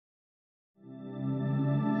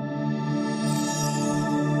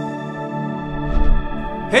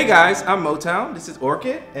Hey guys, I'm Motown, this is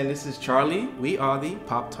Orchid, and this is Charlie. We are the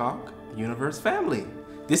PopTalk Universe family.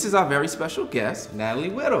 This is our very special guest,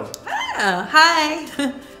 Natalie Whittle. Oh, hi.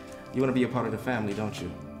 You want to be a part of the family, don't you?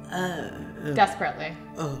 Desperately.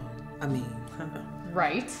 Oh, I mean.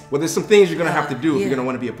 Right. Well, there's some things you're going to have to do if yeah. you're going to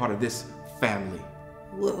want to be a part of this family.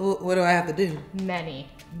 What do I have to do? Many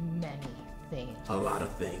things. A lot of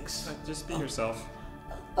things. Just be yourself.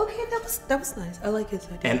 Okay, that was nice. I like it.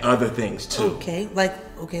 And other things too. Okay, like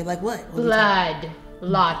what? Blood.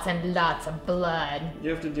 Lots and lots of blood.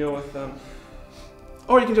 You have to deal with them.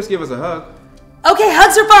 Or you can just give us a hug. Okay,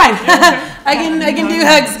 hugs are fine. I can do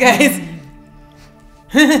hugs, guys.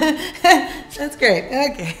 That's great.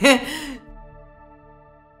 Okay.